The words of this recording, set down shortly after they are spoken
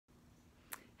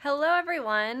Hello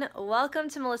everyone, welcome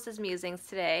to Melissa's Musings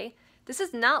today. This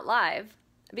is not live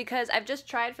because I've just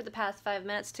tried for the past 5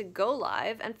 minutes to go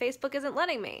live and Facebook isn't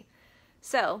letting me.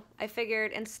 So I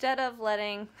figured instead of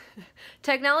letting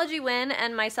technology win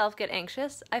and myself get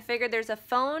anxious, I figured there's a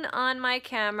phone on my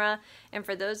camera, and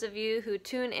for those of you who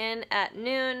tune in at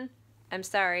noon, I'm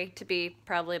sorry to be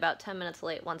probably about 10 minutes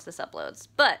late once this uploads,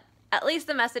 but at least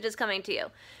the message is coming to you.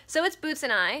 So it's Boots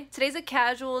and I. Today's a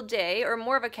casual day, or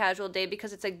more of a casual day,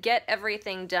 because it's a get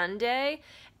everything done day,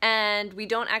 and we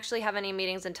don't actually have any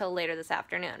meetings until later this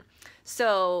afternoon.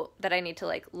 So that I need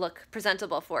to look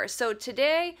presentable for. So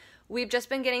today we've just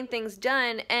been getting things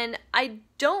done, and I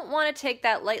don't want to take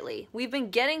that lightly. We've been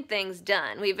getting things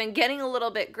done. We've been getting a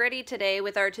little bit gritty today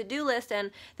with our to-do list and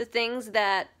the things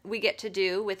that we get to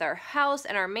do with our house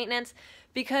and our maintenance,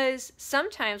 because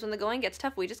sometimes when the going gets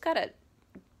tough, we just gotta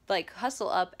hustle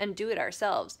up and do it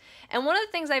ourselves. And one of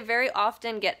the things I very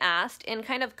often get asked in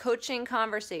kind of coaching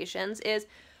conversations is,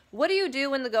 what do you do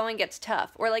when the going gets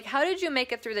tough? Or how did you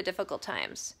make it through the difficult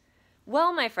times?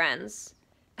 Well, my friends,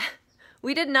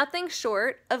 we did nothing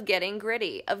short of getting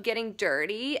gritty, of getting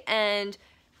dirty, and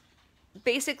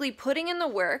basically putting in the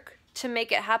work to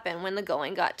make it happen when the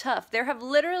going got tough. There have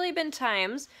literally been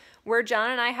times where John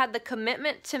and I had the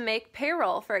commitment to make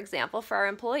payroll, for example, for our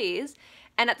employees,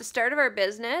 and at the start of our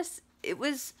business, it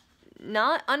was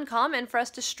not uncommon for us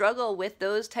to struggle with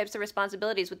those types of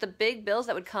responsibilities, with the big bills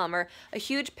that would come, or a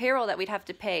huge payroll that we'd have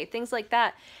to pay, things like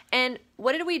that. And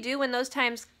what did we do when those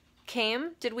times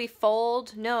came? Did we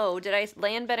fold? No. Did I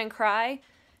lay in bed and cry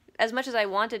as much as I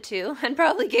wanted to, and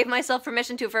probably gave myself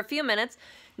permission to for a few minutes?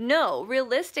 No.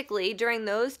 Realistically, during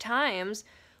those times,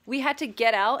 we had to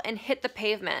get out and hit the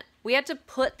pavement. We had to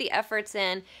put the efforts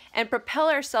in and propel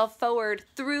ourselves forward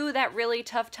through that really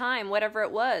tough time, whatever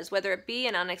it was, whether it be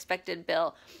an unexpected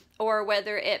bill, or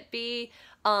whether it be,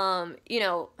 a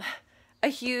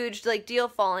huge deal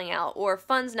falling out, or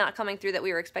funds not coming through that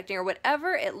we were expecting, or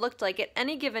whatever it looked like at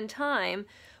any given time.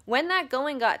 When that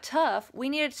going got tough, we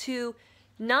needed to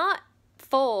not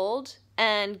fold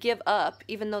and give up,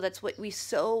 even though that's what we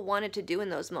so wanted to do in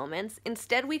those moments.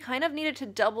 Instead, we kind of needed to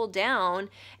double down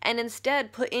and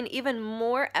instead put in even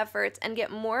more efforts and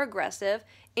get more aggressive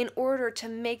in order to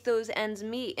make those ends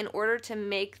meet, in order to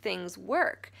make things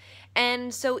work.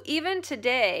 And so even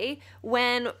today,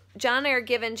 when John and I are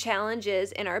given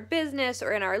challenges in our business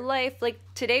or in our life, like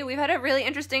today we've had a really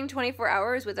interesting 24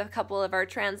 hours with a couple of our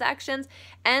transactions,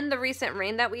 and the recent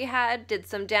rain that we had did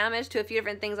some damage to a few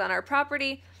different things on our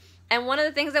property. And one of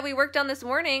the things that we worked on this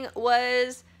morning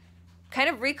was kind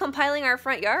of recompiling our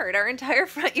front yard. Our entire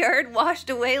front yard washed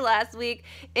away last week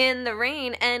in the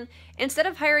rain. And instead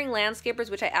of hiring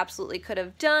landscapers, which I absolutely could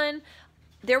have done,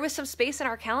 there was some space in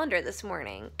our calendar this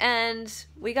morning. And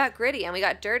we got gritty and we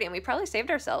got dirty, and we probably saved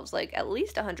ourselves at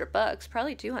least $100,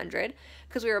 probably 200,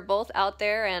 because we were both out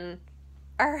there, and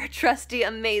our trusty,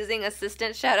 amazing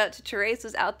assistant, shout out to Therese,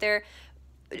 was out there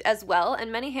as well. And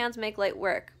many hands make light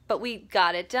work. But we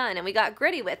got it done, and we got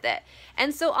gritty with it.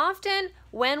 And so often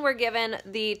when we're given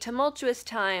the tumultuous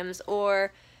times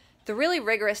or the really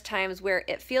rigorous times where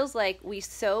it feels like we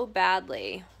so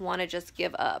badly want to just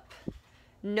give up,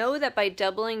 know that by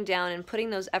doubling down and putting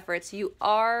those efforts, you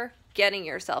are getting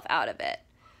yourself out of it.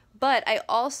 But I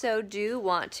also do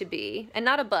want to be, and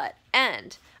not a but,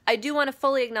 and I do want to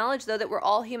fully acknowledge, though, that we're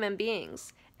all human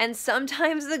beings. And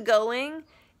sometimes the going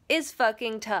is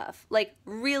fucking tough,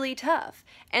 really tough.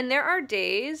 And there are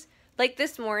days, like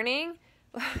this morning,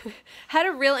 had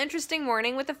a real interesting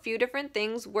morning with a few different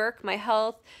things, work, my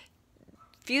health,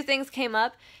 few things came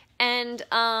up, and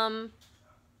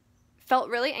felt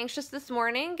really anxious this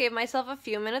morning, gave myself a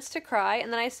few minutes to cry,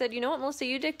 and then I said, you know what, Melissa,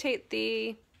 you dictate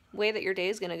the way that your day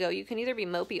is going to go. You can either be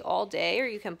mopey all day, or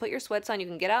you can put your sweats on, you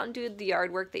can get out and do the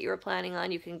yard work that you were planning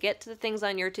on, you can get to the things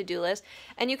on your to-do list,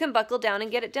 and you can buckle down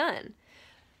and get it done.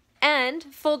 And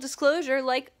full disclosure,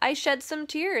 I shed some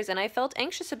tears and I felt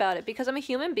anxious about it because I'm a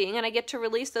human being and I get to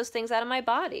release those things out of my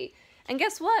body. And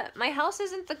guess what? My house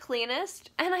isn't the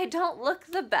cleanest and I don't look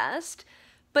the best,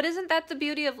 but isn't that the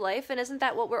beauty of life, and isn't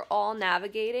that what we're all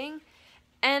navigating?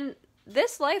 And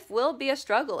this life will be a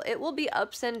struggle. It will be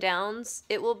ups and downs.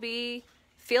 It will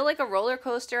feel like a roller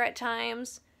coaster at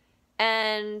times.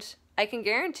 And I can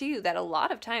guarantee you that a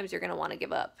lot of times you're going to want to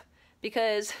give up,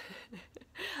 because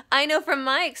I know from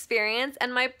my experience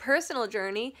and my personal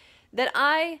journey that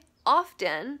I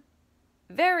often,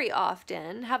 very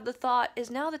often, have the thought,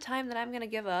 is now the time that I'm going to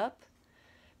give up?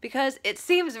 Because it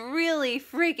seems really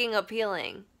freaking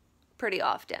appealing pretty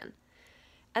often.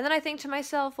 And then I think to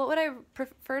myself, what would I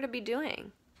prefer to be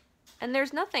doing? And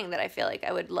there's nothing that I feel like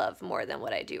I would love more than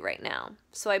what I do right now.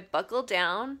 So I buckle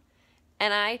down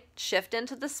and I shift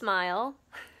into the smile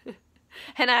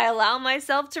and I allow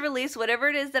myself to release whatever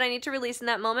it is that I need to release in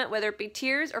that moment, whether it be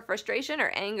tears or frustration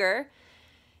or anger,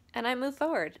 and I move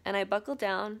forward and I buckle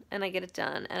down and I get it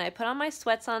done, and I put on my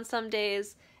sweats on some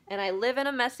days, and I live in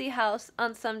a messy house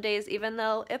on some days even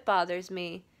though it bothers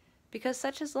me, because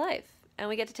such is life, and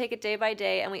we get to take it day by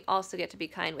day, and we also get to be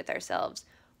kind with ourselves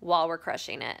while we're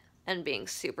crushing it and being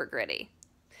super gritty.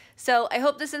 So I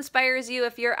hope this inspires you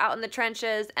if you're out in the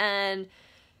trenches and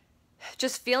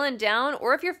just feeling down,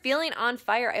 or if you're feeling on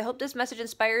fire. I hope this message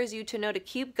inspires you to know to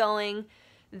keep going,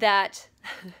 that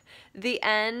the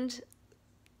end,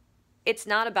 it's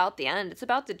not about the end, it's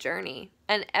about the journey.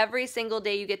 And every single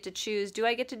day you get to choose, do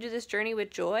I get to do this journey with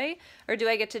joy, or do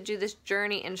I get to do this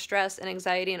journey in stress and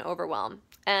anxiety and overwhelm?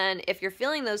 And if you're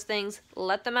feeling those things,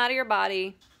 let them out of your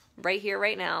body right here,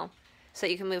 right now, so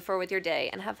that you can move forward with your day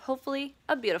and have hopefully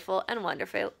a beautiful and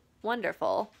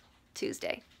wonderful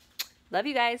Tuesday. Love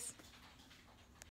you guys.